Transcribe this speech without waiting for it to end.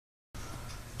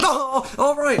Oh,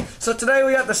 alright. So today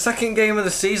we got the second game of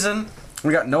the season.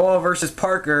 We got Noah versus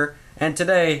Parker. And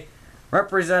today,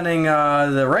 representing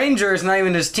the Rangers, not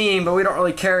even his team, but we don't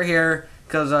really care here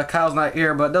because Kyle's not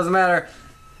here, but it doesn't matter.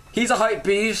 He's a hype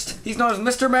beast. He's known as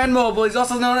Mr. Man Mobile. He's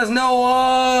also known as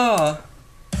Noah.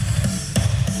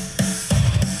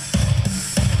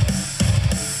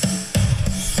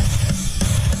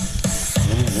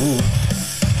 Ooh.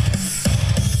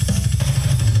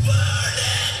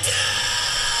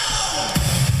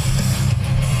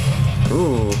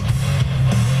 Ooh.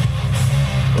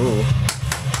 Ooh.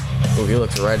 Ooh, he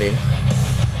looks ready.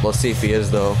 Let's see if he is,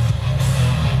 though.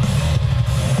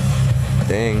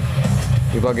 Dang.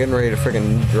 He's about getting ready to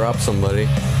freaking drop somebody.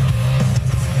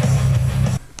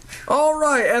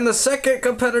 Alright, and the second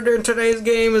competitor in today's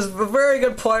game is a very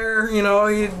good player. You know,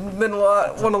 he's been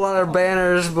won a lot of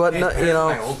banners, but not, you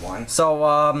know.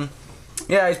 So,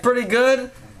 yeah, he's pretty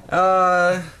good.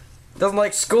 Doesn't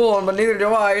like school, but neither do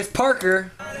I. It's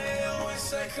Parker.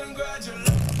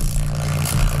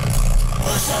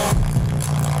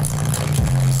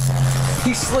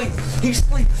 He sleep. He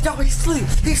sleep. Yo, he sleep.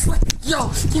 He sleep. Yo,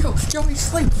 he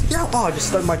sleep. Yo. Oh, I just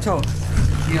stubbed my toe.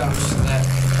 Yo,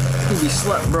 he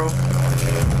slept, bro.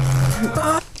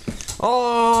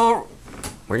 Oh.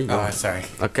 Where are you going? Oh, sorry.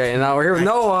 Okay, and now we're here with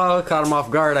Noah. Caught him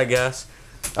off guard, I guess.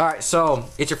 Alright, so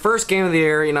it's your first game of the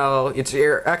year, you know, it's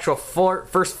your actual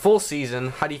first full season.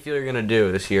 How do you feel you're going to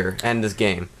do this year and this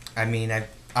game? I mean, I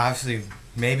obviously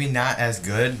maybe not as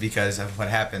good because of what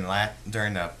happened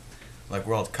during the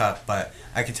World Cup, but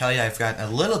I can tell you I've gotten a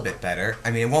little bit better.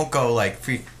 I mean, it won't go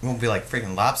won't be like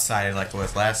freaking lopsided like it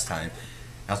was last time.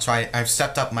 I've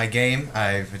stepped up my game.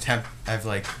 I've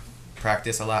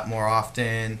practiced a lot more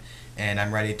often, and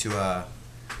I'm ready to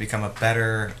become a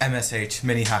better M.S.H.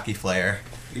 mini hockey player.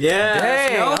 Yeah.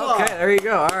 Dang, okay, there you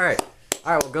go. All right,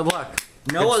 well, good luck.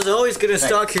 Noah's always gonna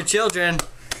stalk your children.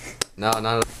 No,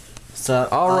 not. So,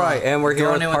 all right, and we're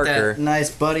here with Parker. With that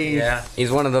nice buddy. Yeah. He's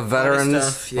one of the veterans.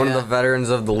 Stuff, yeah. One of the veterans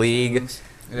of the league.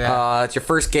 Yeah. It's your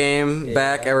first game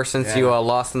back ever since you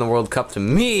lost in the World Cup to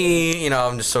me. You know,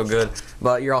 I'm just so good.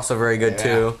 But you're also very good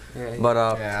too. Yeah. But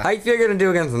how do you feel you're gonna do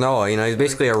against Noah? You know, he's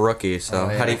basically a rookie. So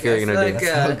how do you feel you're gonna do?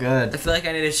 So good. I feel like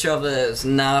I need to show up this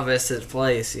novice his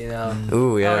place. You know.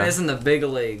 Ooh, yeah. Oh, he's in the big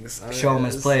leagues. Show him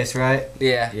his place, right?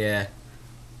 Yeah. Yeah.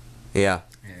 Yeah.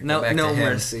 No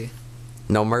mercy.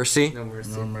 No mercy? No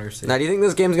mercy. No mercy. Now, do you think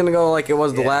this game's gonna go like it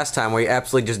was the last time, where you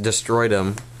absolutely just destroyed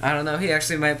him? I don't know. He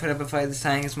actually might put up a fight this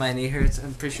time because my knee hurts.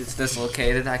 I'm pretty sure it's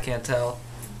dislocated. I can't tell.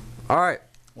 All right.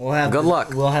 We'll have good luck.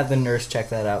 We'll have the nurse check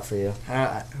that out for you.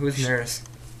 Who's nurse?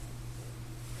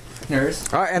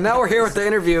 Nurse. All right, and now we're here with the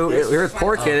interview. We're here with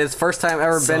Poor Kid. It's first time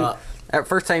ever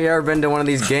first time you ever been to one of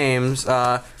these games.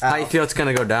 How do you feel it's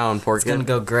gonna go down, Poor Kid? It's gonna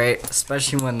go great,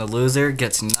 especially when the loser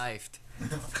gets knifed.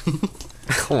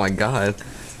 Oh my God.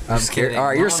 I'm scared. All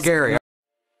right, you're scary.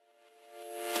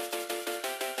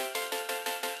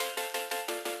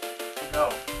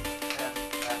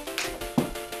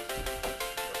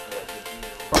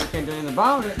 Can't do anything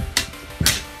about it.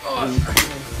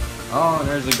 Oh,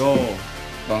 there's the goal.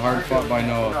 The hard fought by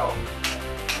Noah.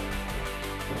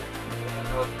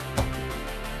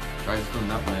 Tries to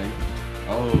nutmeg.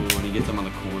 Oh, when he gets him on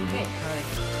the corner.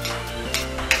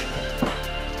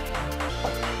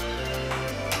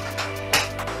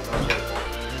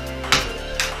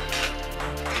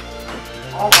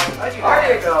 Oh my God.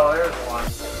 There you go. There's one.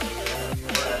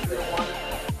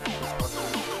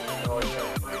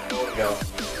 Go.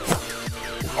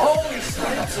 Oh, he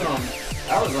slaps him.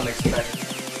 That was unexpected.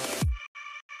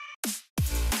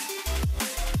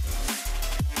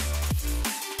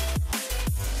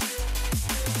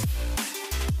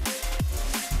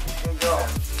 Go.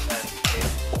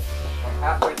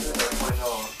 Halfway through there, I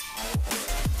know.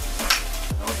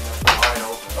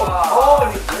 Oh,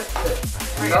 he missed it.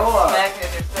 Noah. Back in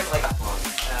your stick like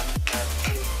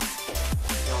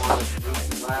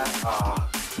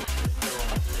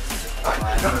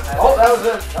Oh, that was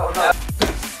it. That was not.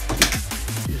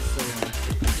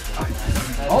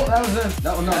 Oh, that was it.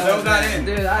 That was not. That was not in.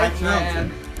 Dude, I don't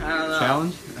know.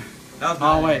 Challenge? That was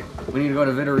not Oh wait, we need to go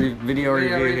to video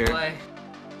review here. Replay.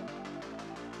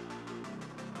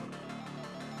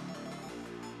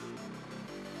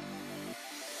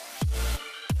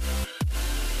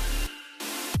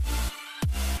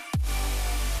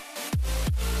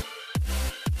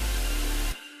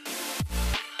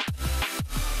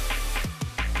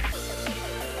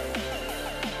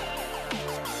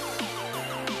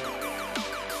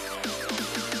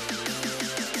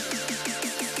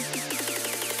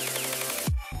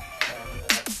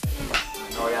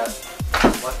 Oh yeah.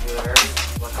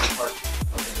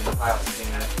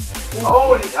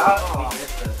 Oh, and he got it. He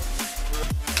missed it.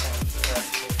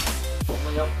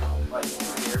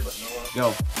 Go.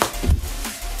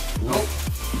 Nope.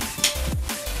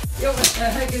 Yo, what the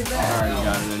heck is that? Alright, you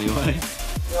got it anyway.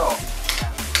 Yo.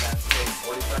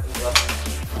 40 seconds left.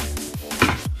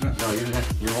 No,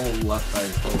 your whole left side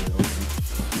is totally open.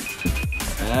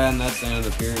 And that's the end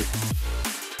of the period.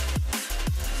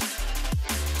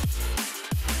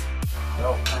 No,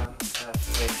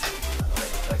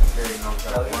 second period, and I've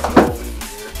got one goal lead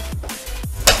here.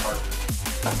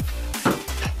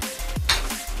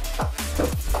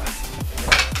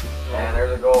 And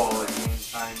there's a goal, a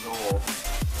game-time goal.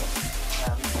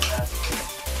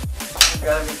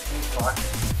 Gotta be 2 o'clock.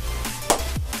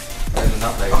 There's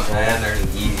nothing. And there's an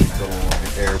easy goal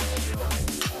right there.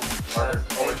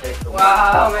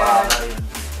 Wow, man. Not even.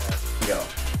 Go.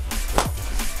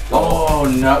 Oh,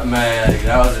 nutmeg.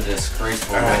 That was a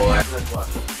disgraceful goal.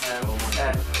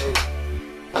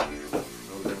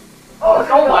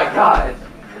 Oh my god.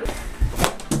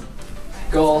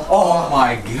 Goal. Oh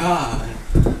my god.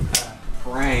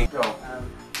 Frank. Go.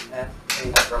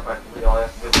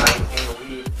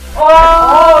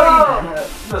 Oh!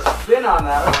 You must spin on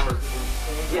that one.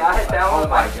 Yeah, I hit that one. Oh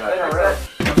my god.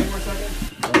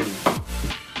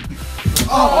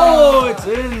 Oh, it's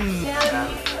in.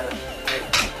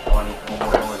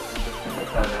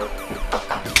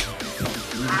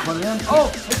 Put it in.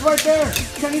 Oh, it's right there.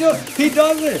 Can he do it? He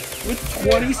does it. With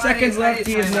 20 seconds left,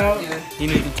 he is now. He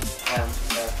needs to.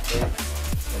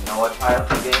 And now what tie up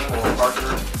the game will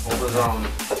Parker hold his own.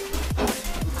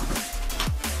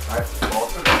 Alright, ball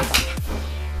for this.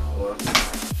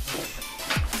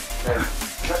 Okay.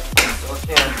 Still a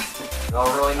chance. We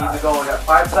all really need to go. We got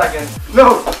 5 seconds.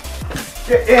 No!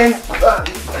 Get in!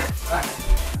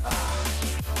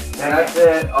 And that's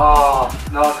it. Oh,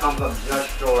 now it comes up just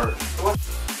short.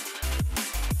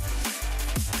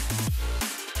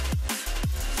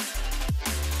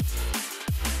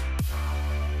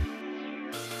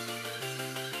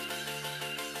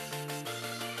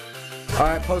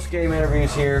 Alright, post-game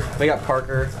interviews here. We got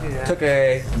Parker. Yeah. Took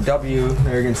a W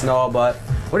there against Noah, but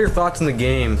what are your thoughts on the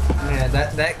game? Yeah,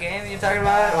 that game you're talking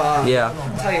about? Yeah.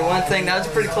 I'll tell you one thing, that was a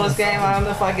pretty close game. I don't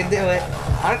know if I could do it.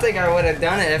 I don't think I would have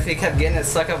done it if he kept getting it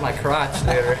stuck up my crotch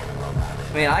there.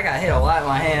 I mean, I got hit a lot in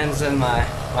my hands and my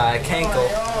cankle.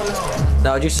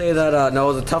 Now, would you say that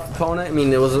Noah was a tough opponent? I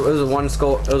mean, it was a one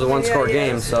score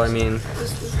game, so I mean,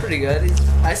 It's pretty good.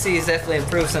 I see he's definitely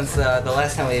improved since the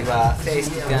last time we've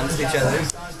faced against each other.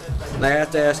 I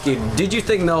have to ask you, did you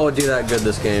think Noah would do that good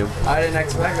this game? I didn't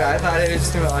expect that. I thought he was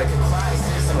just doing like,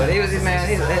 but he was,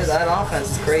 man. That offense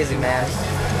is crazy, man.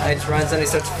 He just runs and he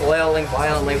starts flailing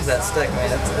violently with that stick,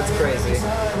 man. It's crazy.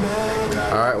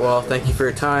 All right, well, thank you for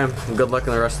your time. Good luck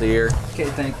in the rest of the year. Okay,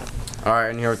 thank you. All right,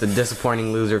 and here with the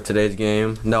disappointing loser of today's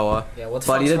game, Noah. Yeah, what's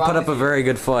but he did wrong put up with a you? very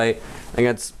good fight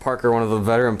against Parker, one of the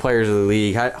veteran players of the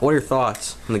league. What are your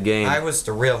thoughts on the game? I was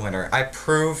the real winner. I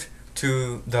proved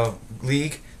to the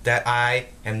league that I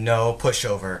am no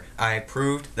pushover. I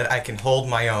proved that I can hold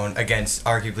my own against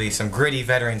arguably some gritty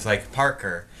veterans like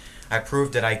Parker. I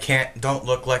proved that I don't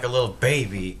look like a little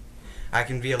baby. I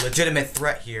can be a legitimate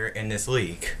threat here in this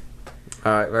league.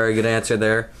 All right, very good answer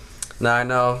there. Now I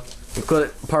know,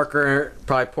 including Parker,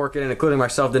 probably Porkin, and including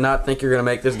myself, did not think you were going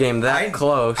to make this game that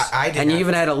close. I did and you not.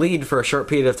 even had a lead for a short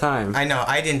period of time. I know.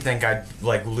 I didn't think I'd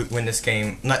win this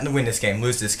game. Not win this game.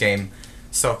 Lose this game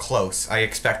so close. I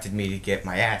expected me to get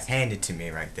my ass handed to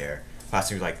me right there.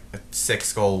 Possibly like a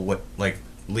 6-goal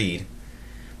lead.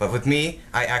 But with me,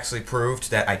 I actually proved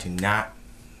that I do not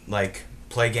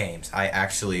play games. I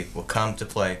actually will come to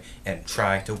play and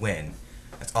try to win.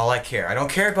 That's all I care. I don't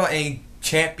care about any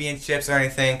championships or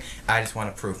anything. I just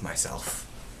want to prove myself.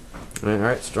 All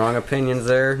right, strong opinions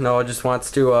there. Noah just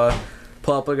wants to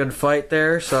pull up a good fight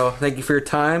there. So thank you for your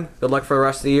time. Good luck for the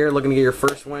rest of the year. Looking to get your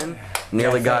first win.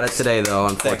 Nearly got it today, though,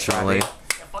 unfortunately.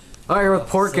 All right, we're with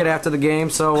Porkit after the game.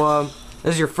 So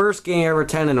this is your first game you ever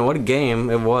attended, and what a game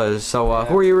it was. So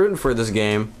who are you rooting for this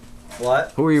game?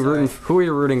 What? Who are you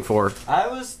rooting for? I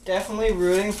was definitely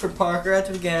rooting for Parker at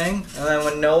the beginning, and then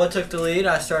when Noah took the lead,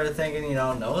 I started thinking, you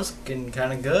know, Noah's getting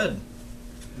kind of good,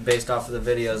 based off of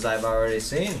the videos I've already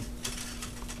seen.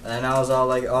 And I was all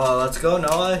like, oh, let's go,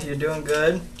 Noah, you're doing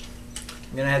good.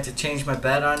 I'm gonna have to change my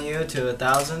bet on you to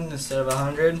 1,000 instead of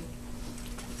 100.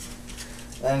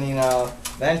 Then, you know,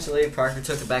 eventually Parker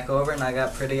took it back over, and I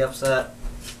got pretty upset.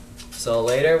 So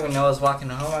later, when Noah's walking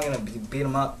home, I'm gonna beat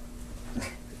him up.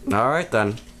 All right,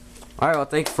 then. All right, well,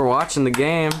 thank you for watching the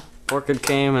game. Orchid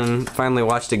came and finally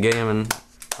watched the game. And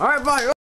all right, bye.